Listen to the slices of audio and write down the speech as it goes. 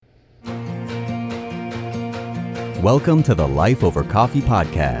Welcome to the Life Over Coffee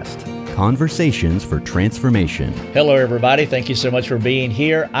podcast. Conversations for transformation. Hello, everybody. Thank you so much for being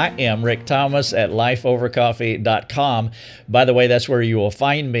here. I am Rick Thomas at lifeovercoffee.com. By the way, that's where you will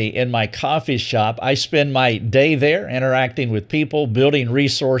find me in my coffee shop. I spend my day there interacting with people, building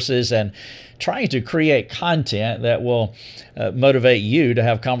resources, and trying to create content that will motivate you to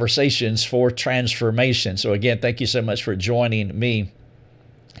have conversations for transformation. So again, thank you so much for joining me.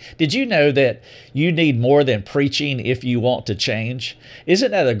 Did you know that you need more than preaching if you want to change?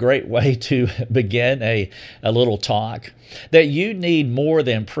 Isn't that a great way to begin a little talk? That you need more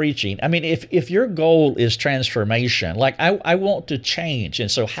than preaching. I mean, if your goal is transformation, like I want to change,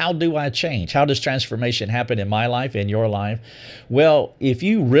 and so how do I change? How does transformation happen in my life, in your life? Well, if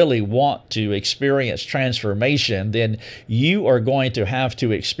you really want to experience transformation, then you are going to have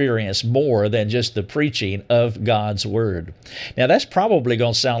to experience more than just the preaching of God's Word. Now, that's probably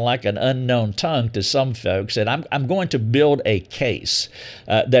going to sound like an unknown tongue to some folks, and I'm going to build a case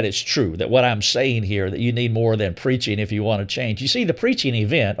that it's true, that what I'm saying here, that you need more than preaching if you want to change. You see, the preaching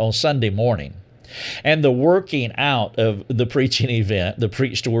event on Sunday morning and the working out of the preaching event, the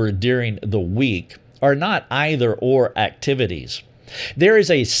preached word during the week, are not either or activities. There is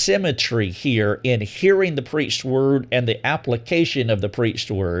a symmetry here in hearing the preached word and the application of the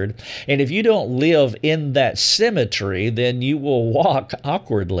preached word. And if you don't live in that symmetry, then you will walk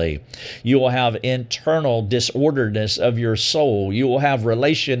awkwardly. You will have internal disorderedness of your soul. You will have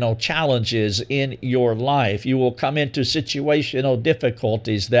relational challenges in your life. You will come into situational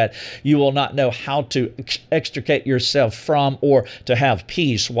difficulties that you will not know how to extricate yourself from or to have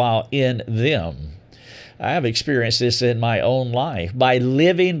peace while in them. I have experienced this in my own life. By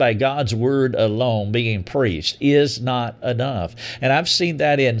living by God's Word alone, being preached is not enough. And I've seen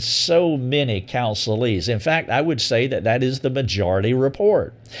that in so many counselees. In fact, I would say that that is the majority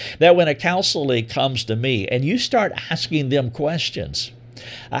report. That when a counselee comes to me and you start asking them questions,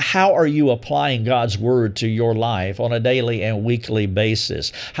 how are you applying God's Word to your life on a daily and weekly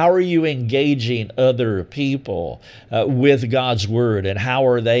basis? How are you engaging other people with God's Word, and how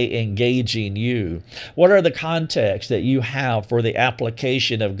are they engaging you? What are the contexts that you have for the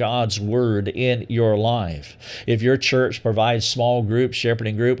application of God's Word in your life? If your church provides small group,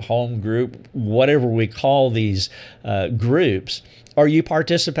 shepherding group, home group, whatever we call these groups, are you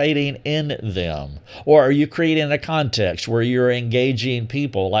participating in them? Or are you creating a context where you're engaging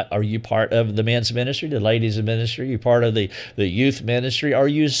people? Like, are you part of the men's ministry, the ladies' ministry? Are you part of the youth ministry? Are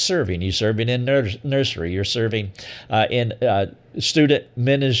you serving? You're serving in nursery. You're serving in student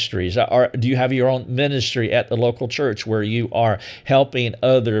ministries. Do you have your own ministry at the local church where you are helping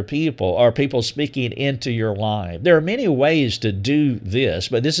other people? Are people speaking into your life? There are many ways to do this,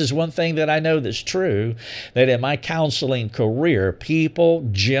 but this is one thing that I know that's true, that in my counseling career, people,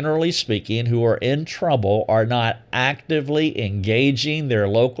 generally speaking, who are in trouble are not actively engaging their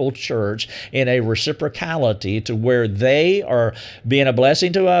local church in a reciprocality to where they are being a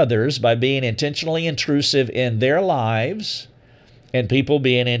blessing to others by being intentionally intrusive in their lives, and people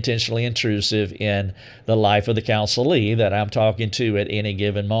being intentionally intrusive in the life of the counselee that I'm talking to at any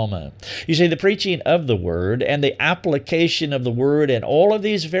given moment. You see, the preaching of the Word and the application of the Word in all of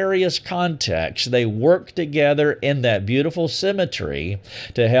these various contexts, they work together in that beautiful symmetry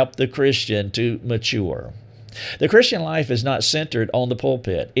to help the Christian to mature. The Christian life is not centered on the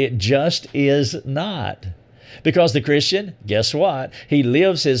pulpit. It just is not. Because the Christian, guess what? He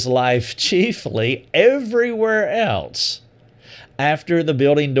lives his life chiefly everywhere else after the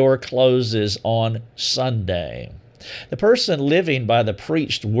building door closes on Sunday. The person living by the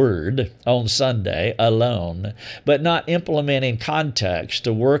preached word on Sunday alone, but not implementing context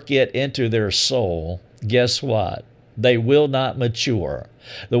to work it into their soul, guess what? They will not mature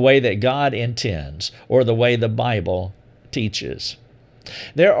the way that God intends or the way the Bible teaches.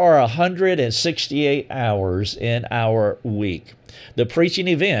 There are 168 hours in our week. The preaching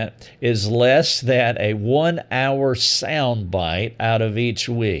event is less than a 1 hour soundbite out of each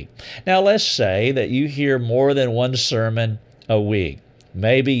week. Now, let's say that you hear more than one sermon a week.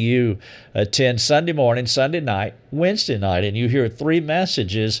 Maybe you attend Sunday morning, Sunday night, Wednesday night, and you hear 3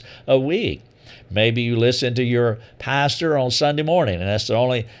 messages a week. Maybe you listen to your pastor on Sunday morning, and that's the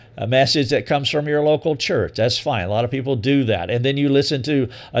only message that comes from your local church. That's fine. A lot of people do that. And then you listen to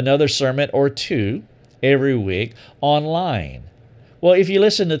another sermon or 2 every week online. Well, if you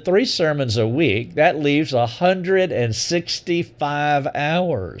listen to 3 sermons a week, that leaves 165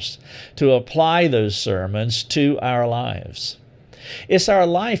 hours to apply those sermons to our lives. It's our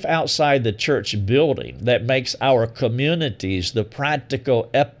life outside the church building that makes our communities the practical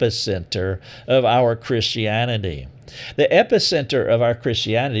epicenter of our Christianity. The epicenter of our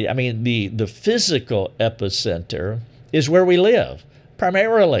Christianity, I mean, the physical epicenter is where we live,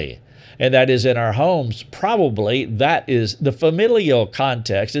 primarily. And that is in our homes. Probably that is the familial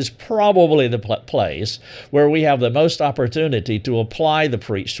context is probably the place where we have the most opportunity to apply the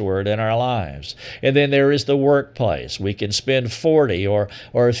preached word in our lives. And then there is the workplace. We can spend 40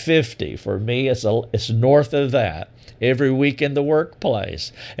 or 50. For me, it's north of that every week in the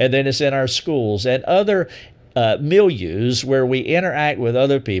workplace. And then it's in our schools and other milieus where we interact with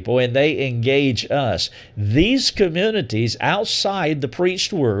other people and they engage us. These communities outside the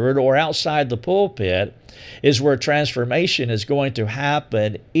preached word or outside the pulpit is where transformation is going to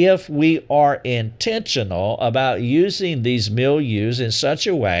happen if we are intentional about using these milieus in such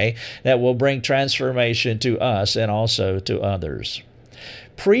a way that will bring transformation to us and also to others.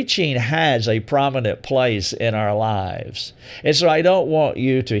 Preaching has a prominent place in our lives. And so I don't want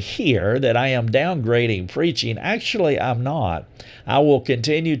you to hear that I am downgrading preaching. Actually, I'm not. I will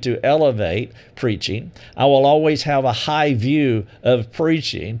continue to elevate preaching. I will always have a high view of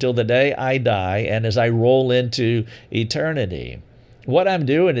preaching till the day I die and as I roll into eternity. What I'm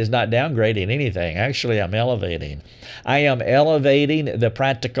doing is not downgrading anything. Actually, I'm elevating. I am elevating the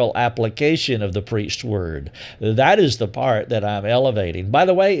practical application of the preached word. That is the part that I'm elevating. By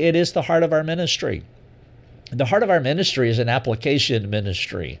the way, it is the heart of our ministry. The heart of our ministry is an application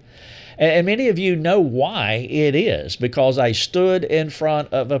ministry. And many of you know why it is, because I stood in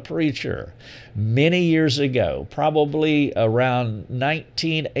front of a preacher many years ago, probably around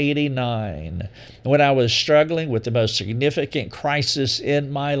 1989, when I was struggling with the most significant crisis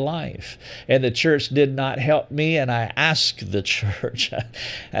in my life. And the church did not help me, and I asked the church,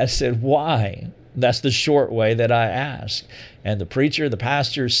 I said, why? That's the short way that I asked. And the preacher, the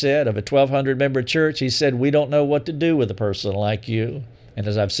pastor said of a 1,200-member church, he said, we don't know what to do with a person like you. And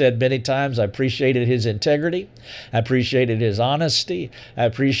as I've said many times, I appreciated his integrity. I appreciated his honesty. I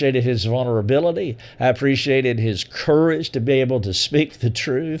appreciated his vulnerability. I appreciated his courage to be able to speak the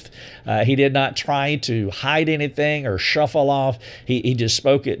truth. He did not try to hide anything or shuffle off. He just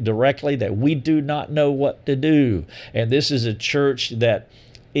spoke it directly that we do not know what to do. And this is a church that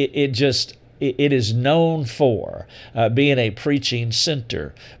it is known for being a preaching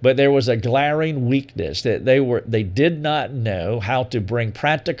center, but there was a glaring weakness that they did not know how to bring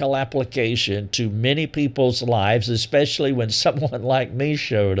practical application to many people's lives, especially when someone like me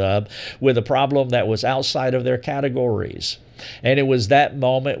showed up with a problem that was outside of their categories. And it was that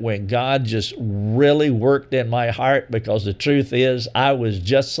moment when God just really worked in my heart, because the truth is I was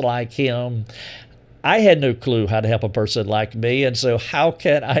just like him. I had no clue how to help a person like me, and so how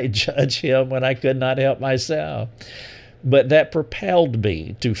can I judge him when I could not help myself? But that propelled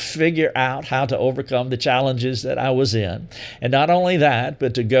me to figure out how to overcome the challenges that I was in. And not only that,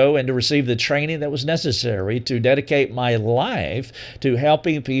 but to go and to receive the training that was necessary to dedicate my life to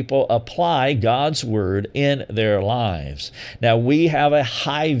helping people apply God's Word in their lives. Now, we have a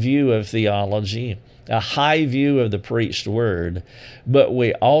high view of theology, a high view of the preached word, but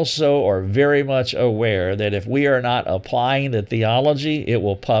we also are very much aware that if we are not applying the theology, it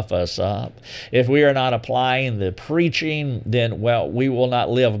will puff us up. If we are not applying the preaching, then, we will not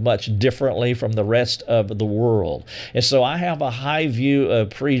live much differently from the rest of the world. And so I have a high view of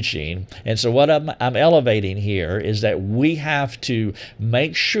preaching, and so what I'm elevating here is that we have to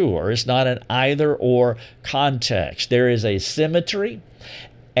make sure it's not an either-or context. There is a symmetry.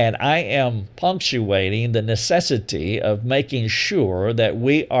 And I am punctuating the necessity of making sure that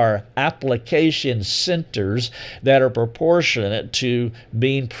we are application centers that are proportionate to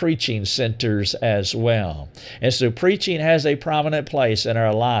being preaching centers as well. And so preaching has a prominent place in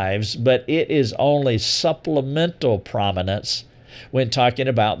our lives, but it is only supplemental prominence when talking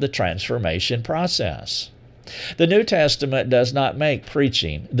about the transformation process. The New Testament does not make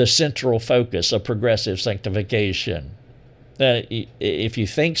preaching the central focus of progressive sanctification. If you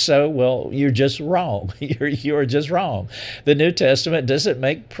think so, you're just wrong. You're just wrong. The New Testament doesn't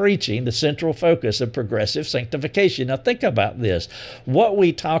make preaching the central focus of progressive sanctification. Now think about this. What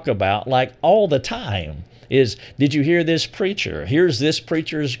we talk about like all the time is, did you hear this preacher? Here's this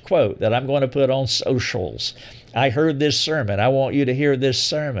preacher's quote that I'm going to put on socials. I heard this sermon. I want you to hear this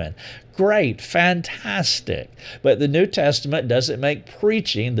sermon. Great, fantastic. But the New Testament doesn't make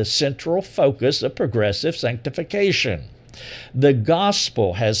preaching the central focus of progressive sanctification. The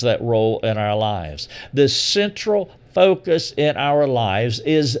gospel has that role in our lives. The central focus in our lives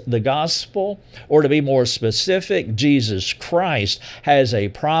is the gospel, or to be more specific, Jesus Christ has a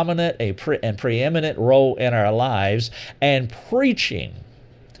prominent and preeminent role in our lives, and preaching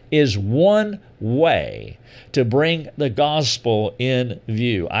is one way to bring the gospel in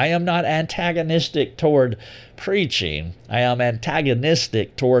view. I am not antagonistic toward preaching. I am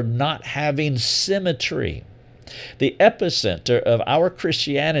antagonistic toward not having symmetry. The epicenter of our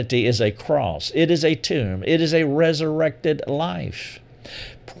Christianity is a cross. It is a tomb. It is a resurrected life.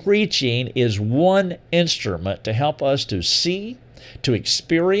 Preaching is one instrument to help us to see, to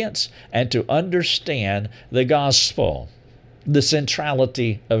experience, and to understand the gospel, the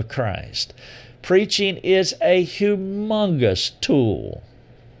centrality of Christ. Preaching is a humongous tool,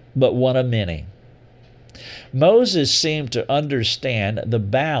 but one of many. Moses seemed to understand the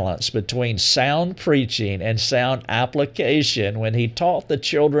balance between sound preaching and sound application when he taught the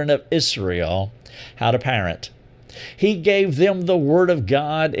children of Israel how to parent. He gave them the Word of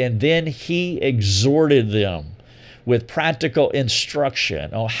God, and then he exhorted them with practical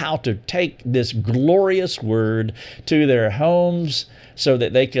instruction on how to take this glorious Word to their homes so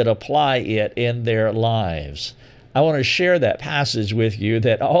that they could apply it in their lives. I want to share that passage with you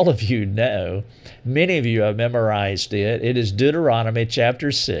that all of you know. Many of you have memorized it. It is Deuteronomy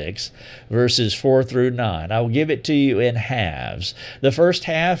chapter 6, verses 4 through 9. I will give it to you in halves. The first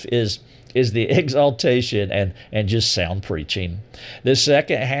half is the exaltation and just sound preaching. The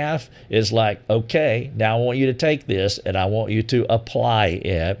second half is like, okay, now I want you to take this and I want you to apply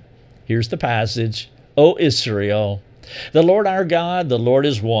it. Here's the passage. O Israel, the Lord our God, the Lord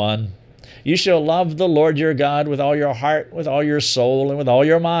is one. You shall love the Lord your God with all your heart, with all your soul, and with all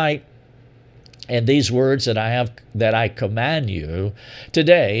your might. And these words that I command you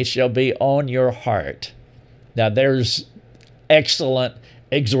today shall be on your heart. Now there's excellent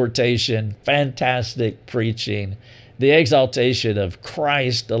exhortation, fantastic preaching, the exaltation of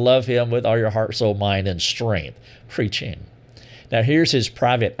Christ, to love him with all your heart, soul, mind, and strength. Preaching. Now here's his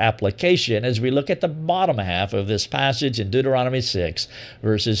private application as we look at the bottom half of this passage in Deuteronomy 6,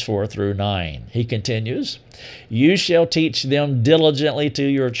 verses 4 through 9. He continues, you shall teach them diligently to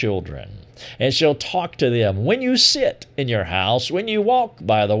your children, and shall talk to them when you sit in your house, when you walk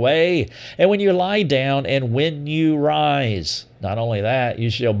by the way, and when you lie down, and when you rise. Not only that, you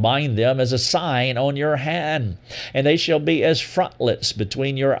shall bind them as a sign on your hand, and they shall be as frontlets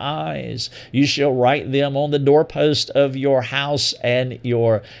between your eyes. You shall write them on the doorpost of your house and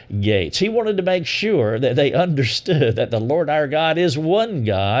your gates. He wanted to make sure that they understood that the Lord our God is one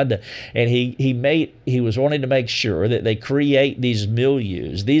God, and he was wanting to make sure that they create these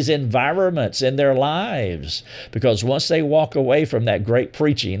milieus, these environments in their lives, because once they walk away from that great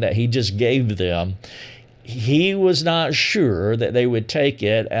preaching that he just gave them, he was not sure that they would take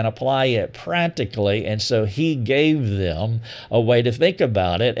it and apply it practically, and so he gave them a way to think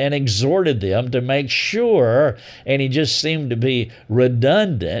about it and exhorted them to make sure, and he just seemed to be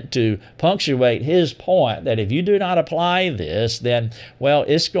redundant to punctuate his point that if you do not apply this, then, well,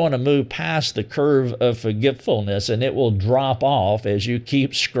 it's going to move past the curve of forgetfulness, and it will drop off as you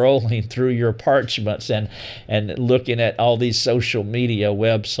keep scrolling through your parchments and looking at all these social media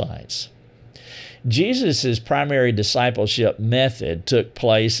websites. Jesus' primary discipleship method took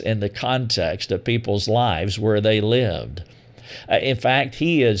place in the context of people's lives where they lived. In fact,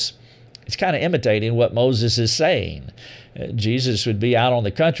 it's kind of imitating what Moses is saying. Jesus would be out on the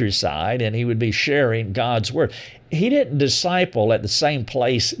countryside and he would be sharing God's word. He didn't disciple at the same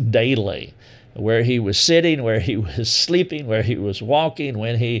place daily, where he was sitting, where he was sleeping, where he was walking,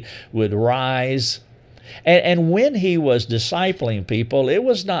 when he would rise. And when he was discipling people, it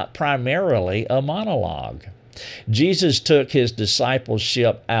was not primarily a monologue. Jesus took his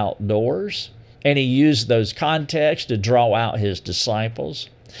discipleship outdoors, and he used those contexts to draw out his disciples.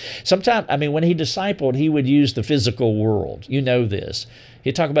 Sometimes, when he discipled, he would use the physical world. You know this.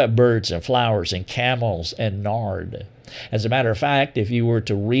 He'd talk about birds and flowers and camels and nard. As a matter of fact, if you were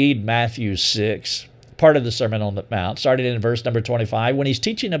to read Matthew 6, part of the Sermon on the Mount, started in verse number 25, when he's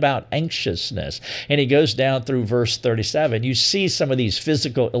teaching about anxiousness, and he goes down through verse 37, you see some of these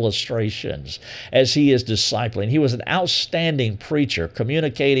physical illustrations as he is discipling. He was an outstanding preacher,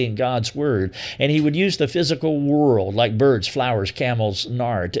 communicating God's word, and he would use the physical world, like birds, flowers, camels,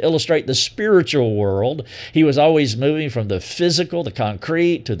 nard, to illustrate the spiritual world. He was always moving from the physical, the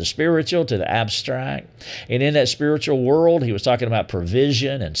concrete, to the spiritual, to the abstract. And in that spiritual world, he was talking about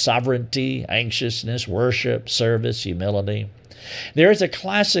provision and sovereignty, anxiousness, worship, service, humility. There is a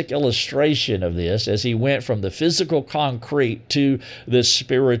classic illustration of this as he went from the physical concrete to the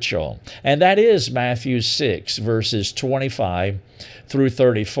spiritual, and that is Matthew 6, verses 25 through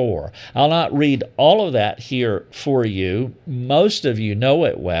 34. I'll not read all of that here for you. Most of you know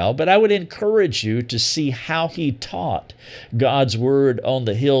it well, but I would encourage you to see how he taught God's word on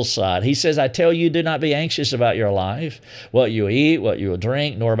the hillside. He says, I tell you, do not be anxious about your life, what you eat, what you will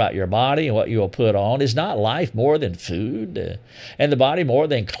drink, nor about your body and what you will put on. Is not life more than food, and the body more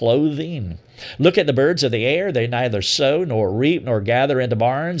than clothing? Look at the birds of the air. They neither sow nor reap nor gather into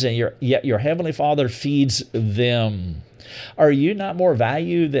barns, and yet your heavenly Father feeds them. Are you not more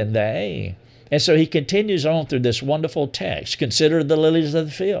value than they? And so he continues on through this wonderful text. Consider the lilies of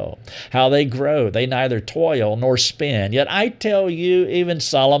the field, how they grow. They neither toil nor spin. Yet I tell you, even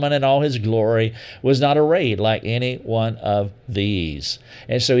Solomon in all his glory was not arrayed like any one of these.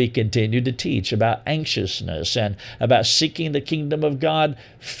 And so he continued to teach about anxiousness and about seeking the kingdom of God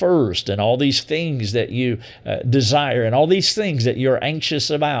first, and all these things that you desire and all these things that you're anxious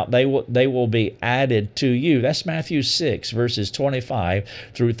about, they will be added to you. That's Matthew 6, verses 25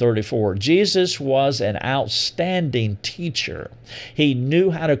 through 34. Jesus was an outstanding teacher. He knew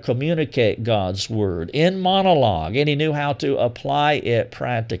how to communicate God's word in monologue, and he knew how to apply it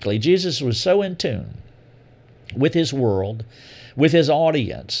practically. Jesus was so in tune with his world, with his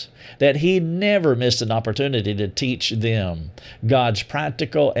audience, that he never missed an opportunity to teach them God's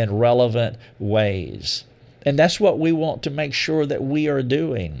practical and relevant ways. And that's what we want to make sure that we are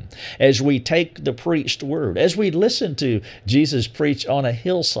doing as we take the preached word, as we listen to Jesus preach on a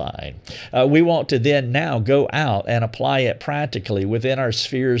hillside. We want to then now go out and apply it practically within our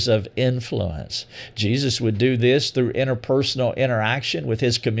spheres of influence. Jesus would do this through interpersonal interaction with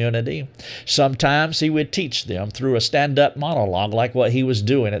his community. Sometimes he would teach them through a stand-up monologue like what he was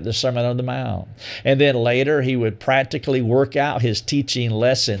doing at the Sermon on the Mount. And then later he would practically work out his teaching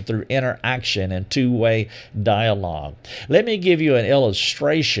lesson through interaction and two-way dialogue. Let me give you an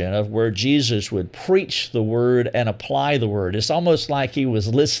illustration of where Jesus would preach the word and apply the word. It's almost like he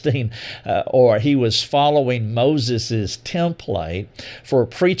was listening or he was following Moses' template for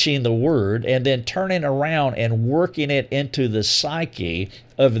preaching the word and then turning around and working it into the psyche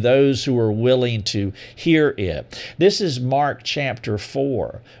of those who are willing to hear it. This is Mark chapter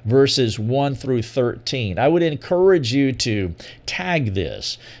 4, verses 1 through 13. I would encourage you to tag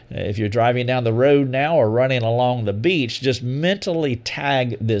this. If you're driving down the road now or running along the beach, just mentally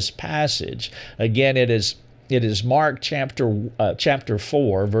tag this passage. Again, it is Mark chapter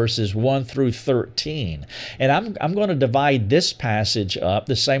 4, verses 1 through 13. And I'm going to divide this passage up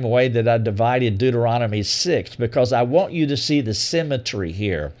the same way that I divided Deuteronomy 6, because I want you to see the symmetry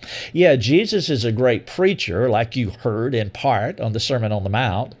here. Yeah, Jesus is a great preacher, like you heard in part on the Sermon on the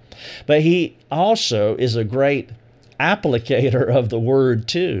Mount, but he also is a great applicator of the word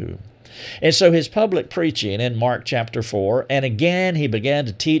too. And so his public preaching in Mark chapter 4, and again he began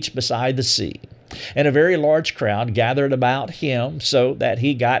to teach beside the sea. And a very large crowd gathered about him, so that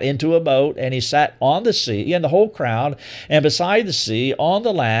he got into a boat, and he sat on the sea, and the whole crowd, and beside the sea on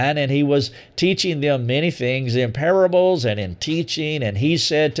the land, and he was teaching them many things in parables and in teaching. And he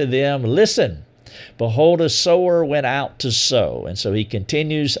said to them, Listen, behold, a sower went out to sow. And so he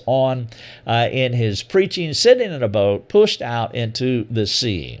continues on in his preaching, sitting in a boat, pushed out into the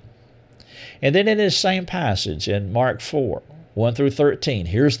sea. And then in this same passage in Mark 4, 1 through 13.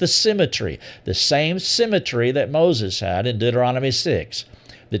 Here's the symmetry, the same symmetry that Moses had in Deuteronomy 6.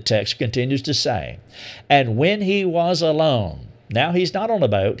 The text continues to say, And when he was alone, now he's not on a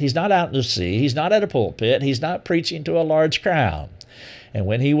boat, he's not out in the sea, he's not at a pulpit, he's not preaching to a large crowd. And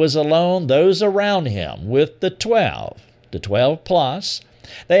when he was alone, those around him with the 12 plus,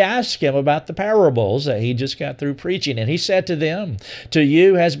 they asked him about the parables that he just got through preaching. And he said to them, To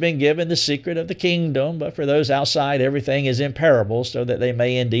you has been given the secret of the kingdom, but for those outside everything is in parables, so that they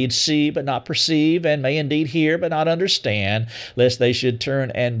may indeed see but not perceive, and may indeed hear but not understand, lest they should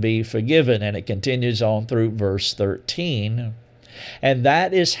turn and be forgiven. And it continues on through verse 13. And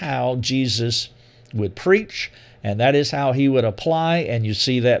that is how Jesus would preach, and that is how he would apply, and you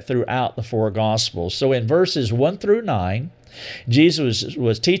see that throughout the four Gospels. So in verses 1 through 9, Jesus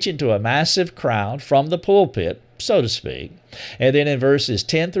was teaching to a massive crowd from the pulpit, so to speak. And then in verses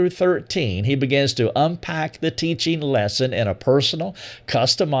 10 through 13, he begins to unpack the teaching lesson in a personal,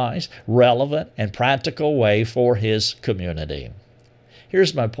 customized, relevant, and practical way for his community.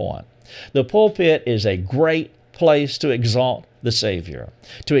 Here's my point. The pulpit is a great place to exalt the Savior,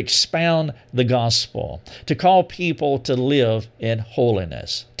 to expound the gospel, to call people to live in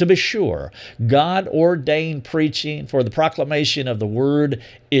holiness. To be sure, God-ordained preaching for the proclamation of the word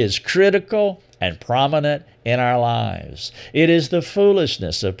is critical and prominent in our lives. It is the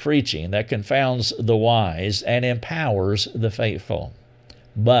foolishness of preaching that confounds the wise and empowers the faithful.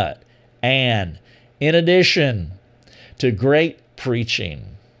 And in addition to great preaching,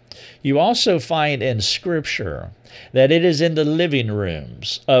 you also find in Scripture that it is in the living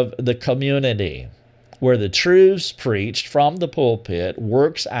rooms of the community where the truths preached from the pulpit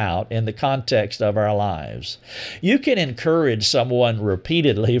works out in the context of our lives. You can encourage someone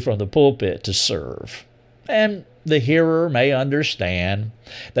repeatedly from the pulpit to serve, and the hearer may understand,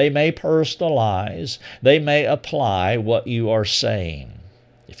 they may personalize, they may apply what you are saying.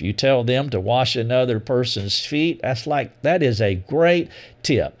 If you tell them to wash another person's feet, that is a great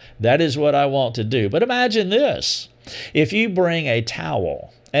tip. That is what I want to do. But imagine this. If you bring a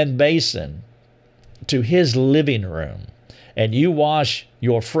towel and basin to his living room and you wash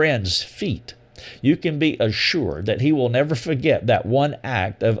your friend's feet, you can be assured that he will never forget that one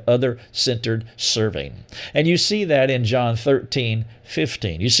act of other-centered serving. And you see that in John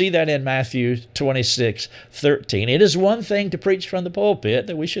 13:15. You see that in Matthew 26:13. It is one thing to preach from the pulpit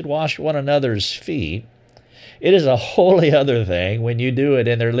that we should wash one another's feet. It is a wholly other thing when you do it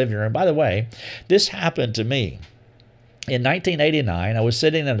in their living room. By the way, this happened to me. In 1989, I was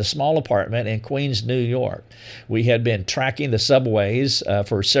sitting in a small apartment in Queens, New York. We had been tracking the subways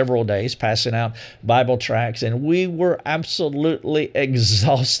for several days, passing out Bible tracts, and we were absolutely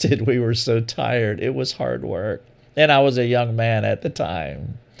exhausted. We were so tired. It was hard work. And I was a young man at the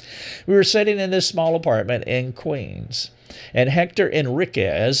time. We were sitting in this small apartment in Queens. And Hector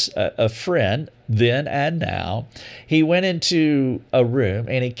Enriquez, a friend then and now, he went into a room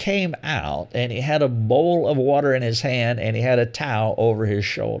and he came out and he had a bowl of water in his hand and he had a towel over his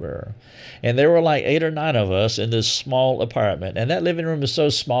shoulder. And there were like 8 or 9 of us in this small apartment. And that living room was so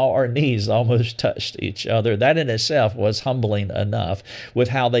small, our knees almost touched each other. That in itself was humbling enough with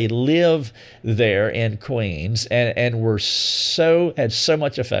how they live there in Queens and had so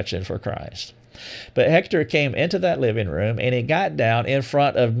much affection for Christ. But Hector came into that living room and he got down in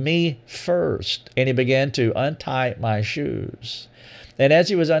front of me first and he began to untie my shoes. And as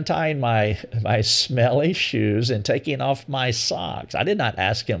he was untying my smelly shoes and taking off my socks, I did not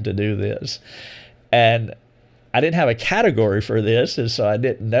ask him to do this. And I didn't have a category for this, and so I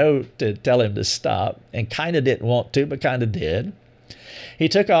didn't know to tell him to stop, and kind of didn't want to, but kind of did. He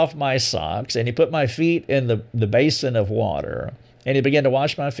took off my socks and he put my feet in the basin of water. And he began to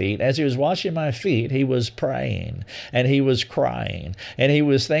wash my feet. As he was washing my feet, he was praying and he was crying and he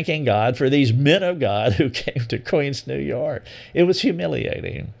was thanking God for these men of God who came to Queens, New York. It was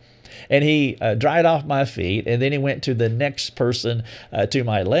humiliating. And he dried off my feet, and then he went to the next person to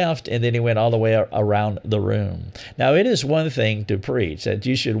my left, and then he went all the way around the room. Now, it is one thing to preach that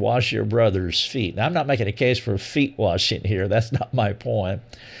you should wash your brother's feet. Now, I'm not making a case for feet washing here. That's not my point.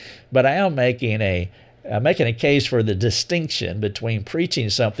 But I am making a case for the distinction between preaching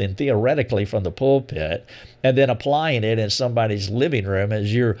something theoretically from the pulpit and then applying it in somebody's living room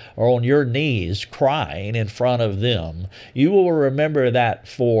as you're on your knees crying in front of them. You will remember that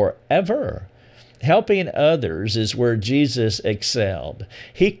forever. Helping others is where Jesus excelled.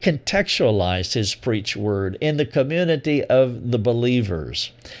 He contextualized his preached word in the community of the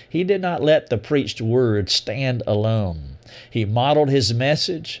believers. He did not let the preached word stand alone. He modeled his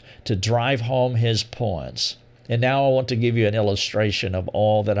message to drive home his points. And now I want to give you an illustration of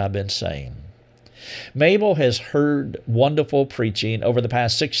all that I've been saying. Mabel has heard wonderful preaching over the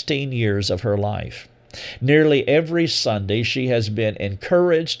past 16 years of her life. Nearly every Sunday she has been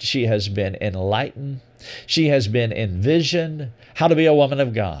encouraged, she has been enlightened, she has been envisioned how to be a woman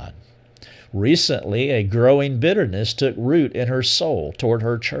of God. Recently, a growing bitterness took root in her soul toward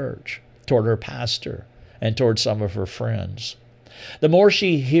her church, toward her pastor, and toward some of her friends. The more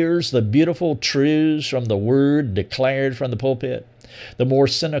she hears the beautiful truths from the word declared from the pulpit, the more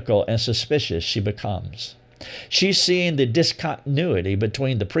cynical and suspicious she becomes. She's seeing the discontinuity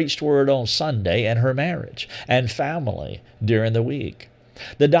between the preached word on Sunday and her marriage and family during the week.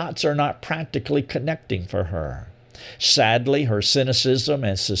 The dots are not practically connecting for her. Sadly, her cynicism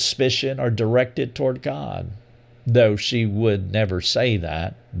and suspicion are directed toward God, though she would never say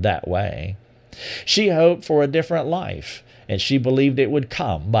that way. She hoped for a different life, and she believed it would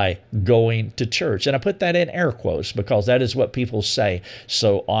come by going to church. And I put that in air quotes because that is what people say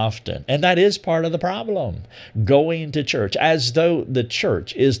so often. And that is part of the problem, going to church, as though the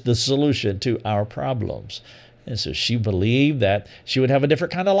church is the solution to our problems. And so she believed that she would have a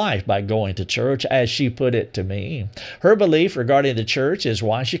different kind of life by going to church, as she put it to me. Her belief regarding the church is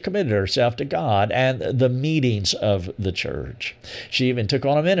why she committed herself to God and the meetings of the church. She even took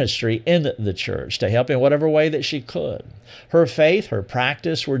on a ministry in the church to help in whatever way that she could. Her faith, her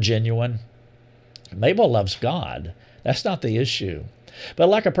practice were genuine. Mabel loves God. That's not the issue. But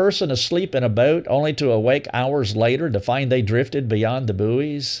like a person asleep in a boat only to awake hours later to find they drifted beyond the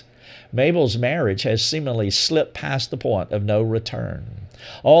buoys, Mabel's marriage has seemingly slipped past the point of no return.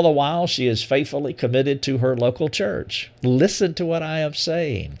 All the while, she is faithfully committed to her local church. Listen to what I am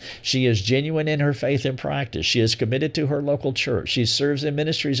saying. She is genuine in her faith and practice. She is committed to her local church. She serves in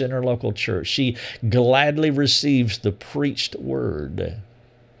ministries in her local church. She gladly receives the preached word.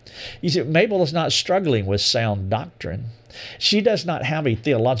 You see, Mabel is not struggling with sound doctrine. She does not have a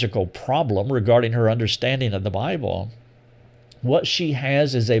theological problem regarding her understanding of the Bible. What she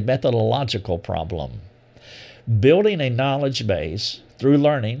has is a methodological problem. Building a knowledge base through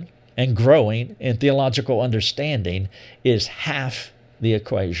learning and growing in theological understanding is half the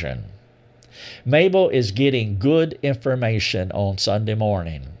equation. Mabel is getting good information on Sunday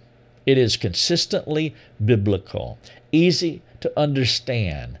morning. It is consistently biblical, easy to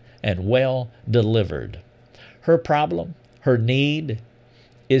understand, and well delivered. Her problem, her need,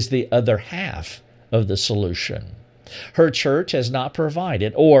 is the other half of the solution. Her church has not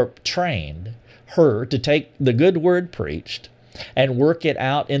provided or trained her to take the good word preached and work it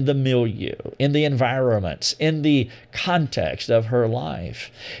out in the milieu, in the environments, in the context of her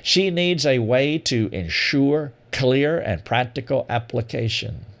life. She needs a way to ensure clear and practical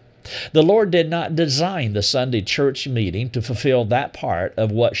application. The Lord did not design the Sunday church meeting to fulfill that part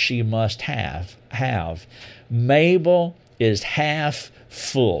of what she must have. Mabel is half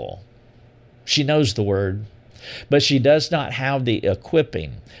full. She knows the word, but she does not have the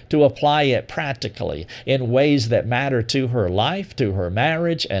equipping to apply it practically in ways that matter to her life, to her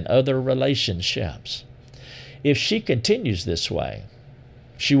marriage, and other relationships. If she continues this way,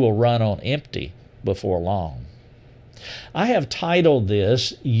 she will run on empty before long. I have titled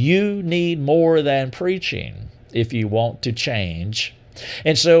this, You Need More Than Preaching If You Want to Change.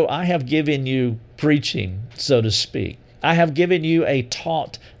 And so I have given you preaching, so to speak. I have given you a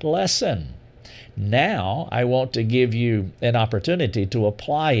taught lesson. Now I want to give you an opportunity to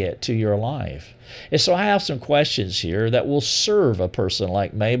apply it to your life. And so I have some questions here that will serve a person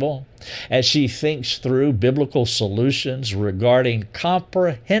like Mabel as she thinks through biblical solutions regarding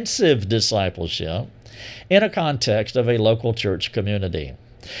comprehensive discipleship in a context of a local church community.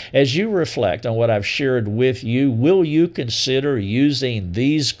 As you reflect on what I've shared with you, will you consider using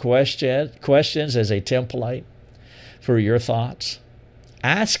these questions as a template for your thoughts?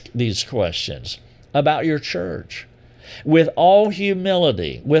 Ask these questions about your church with all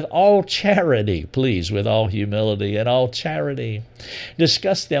humility, with all charity, please, with all humility and all charity.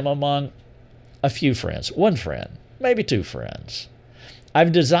 Discuss them among a few friends, one friend, maybe two friends.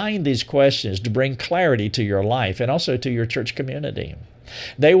 I've designed these questions to bring clarity to your life and also to your church community.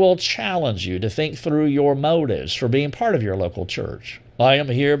 They will challenge you to think through your motives for being part of your local church. I am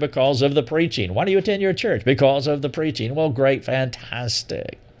here because of the preaching. Why do you attend your church? Because of the preaching. Well, great,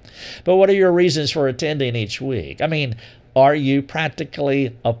 fantastic. But what are your reasons for attending each week? I mean, are you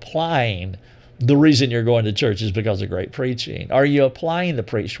practically applying the reason you're going to church is because of great preaching? Are you applying the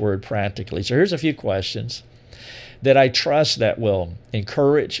preached word practically? So here's a few questions that I trust that will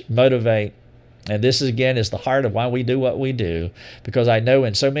encourage, motivate, and this, again, is the heart of why we do what we do, because I know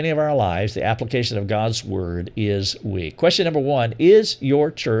in so many of our lives, the application of God's Word is weak. Question number one, is your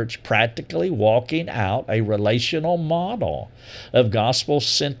church practically walking out a relational model of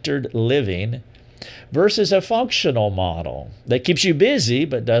gospel-centered living versus a functional model that keeps you busy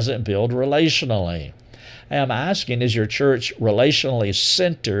but doesn't build relationally? I'm asking, is your church relationally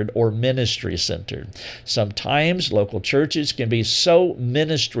centered or ministry centered? Sometimes local churches can be so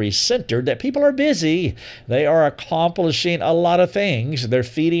ministry centered that people are busy. They are accomplishing a lot of things. They're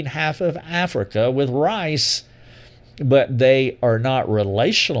feeding half of Africa with rice, but they are not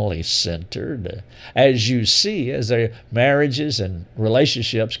relationally centered, as you see as their marriages and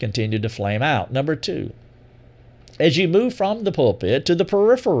relationships continue to flame out. Number two, as you move from the pulpit to the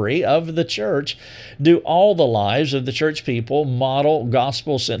periphery of the church, do all the lives of the church people model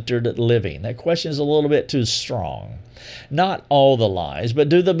gospel-centered living? That question is a little bit too strong. Not all the lives, but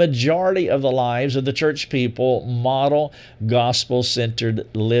do the majority of the lives of the church people model gospel-centered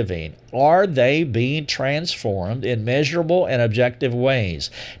living? Are they being transformed in measurable and objective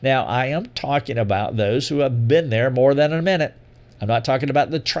ways? Now, I am talking about those who have been there more than a minute. I'm not talking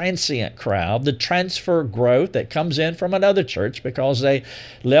about the transient crowd, the transfer growth that comes in from another church because they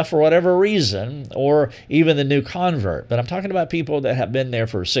left for whatever reason, or even the new convert. But I'm talking about people that have been there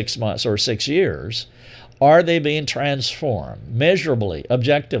for 6 months or 6 years. Are they being transformed measurably,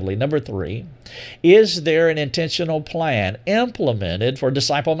 objectively? Number three, is there an intentional plan implemented for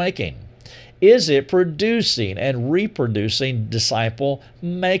disciple making? Is it producing and reproducing disciple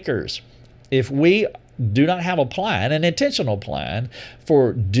makers? If we do not have a plan, an intentional plan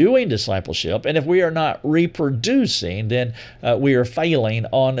for doing discipleship, and if we are not reproducing, then we are failing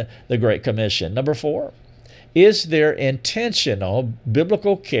on the Great Commission. Number 4, is there intentional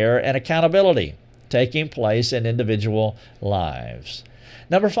biblical care and accountability taking place in individual lives?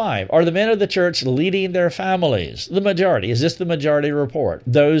 Number 5, are the men of the church leading their families? The majority. Is this the majority report?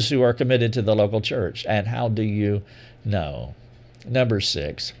 Those who are committed to the local church. And how do you know? Number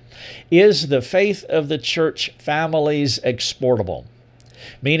 6, is the faith of the church families exportable?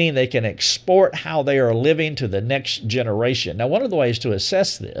 Meaning they can export how they are living to the next generation. Now, one of the ways to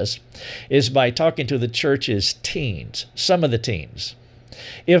assess this is by talking to the church's teens, some of the teens.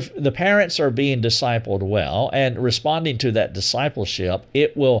 If the parents are being discipled well and responding to that discipleship,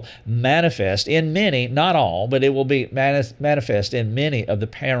 it will manifest in many, not all, but it will be manifest in many of the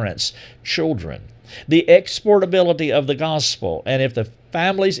parents' children. The exportability of the gospel. And if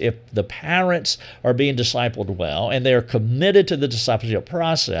the parents are being discipled well and they're committed to the discipleship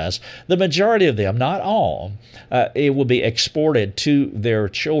process, the majority of them, not all, it will be exported to their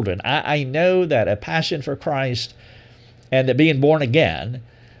children. I know that a passion for Christ and that being born again,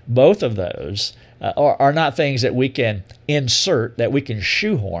 both of those are not things that we can insert, that we can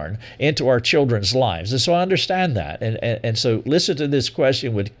shoehorn into our children's lives. And so I understand that. And so listen to this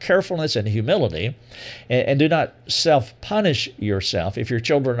question with carefulness and humility, and do not self-punish yourself if your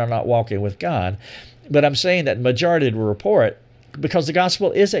children are not walking with God. But I'm saying that majority will report, because the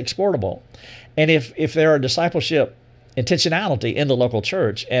gospel is exportable. And if there are discipleship intentionality in the local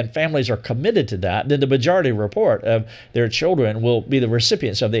church and families are committed to that, then the majority report of their children will be the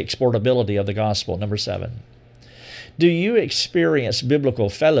recipients of the exportability of the gospel. Number 7, do you experience biblical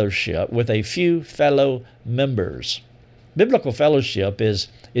fellowship with a few fellow members? Biblical fellowship is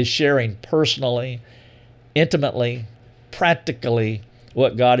sharing personally, intimately, practically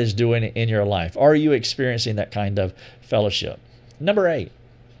what God is doing in your life. Are you experiencing that kind of fellowship? Number 8,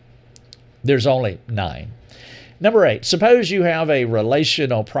 there's only 9. Number 8, suppose you have a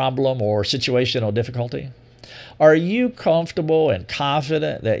relational problem or situational difficulty. Are you comfortable and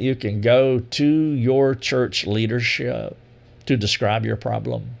confident that you can go to your church leadership to describe your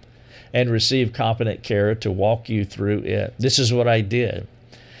problem and receive competent care to walk you through it? This is what I did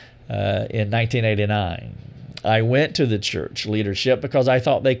in 1989. I went to the church leadership because I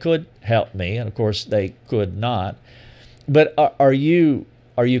thought they could help me, and of course they could not. But are you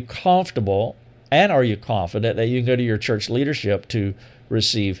comfortable and are you confident that you can go to your church leadership to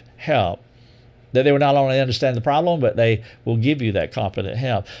receive help? That they will not only understand the problem, but they will give you that competent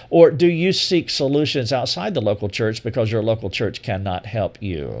help. Or do you seek solutions outside the local church because your local church cannot help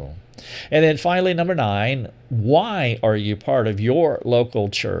you? And then finally, number 9, why are you part of your local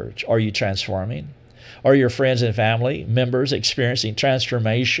church? Are you transforming? Are your friends and family members experiencing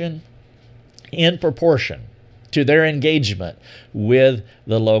transformation in proportion to their engagement with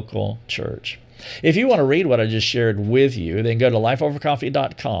the local church? If you want to read what I just shared with you, then go to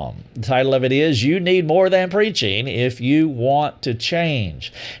lifeovercoffee.com. The title of it is, You Need More Than Preaching If You Want to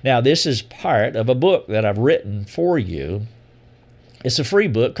Change. Now, this is part of a book that I've written for you. It's a free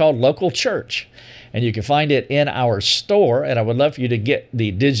book called Local Church, and you can find it in our store, and I would love for you to get the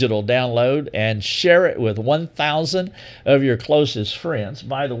digital download and share it with 1,000 of your closest friends.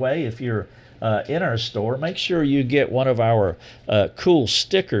 By the way, if you're in our store, make sure you get one of our cool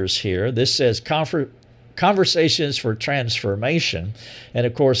stickers here. This says Conversations for Transformation. And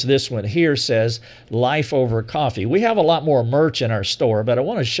of course, this one here says Life Over Coffee. We have a lot more merch in our store, but I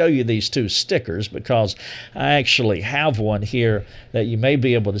want to show you these 2 stickers because I actually have one here that you may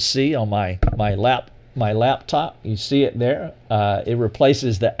be able to see on my laptop. You see it there. It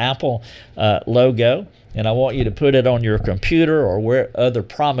replaces the Apple logo. And I want you to put it on your computer or where other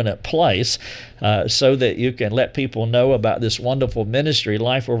prominent place so that you can let people know about this wonderful ministry,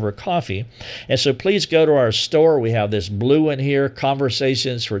 Life Over Coffee. And so please go to our store. We have this blue one here,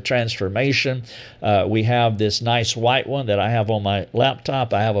 Conversations for Transformation. We have this nice white one that I have on my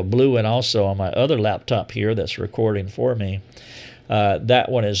laptop. I have a blue one also on my other laptop here that's recording for me. That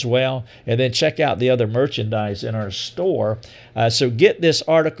one as well. And then check out the other merchandise in our store. So get this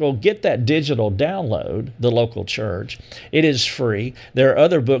article, get that digital download, The Local Church. It is free. There are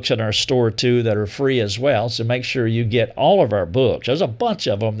other books in our store too that are free as well. So make sure you get all of our books. There's a bunch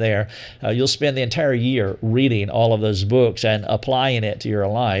of them there. You'll spend the entire year reading all of those books and applying it to your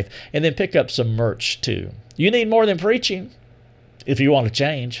life. And then pick up some merch too. You need more than preaching if you want to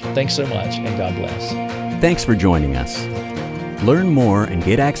change. Thanks so much, and God bless. Thanks for joining us. Learn more and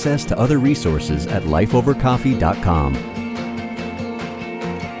get access to other resources at lifeovercoffee.com.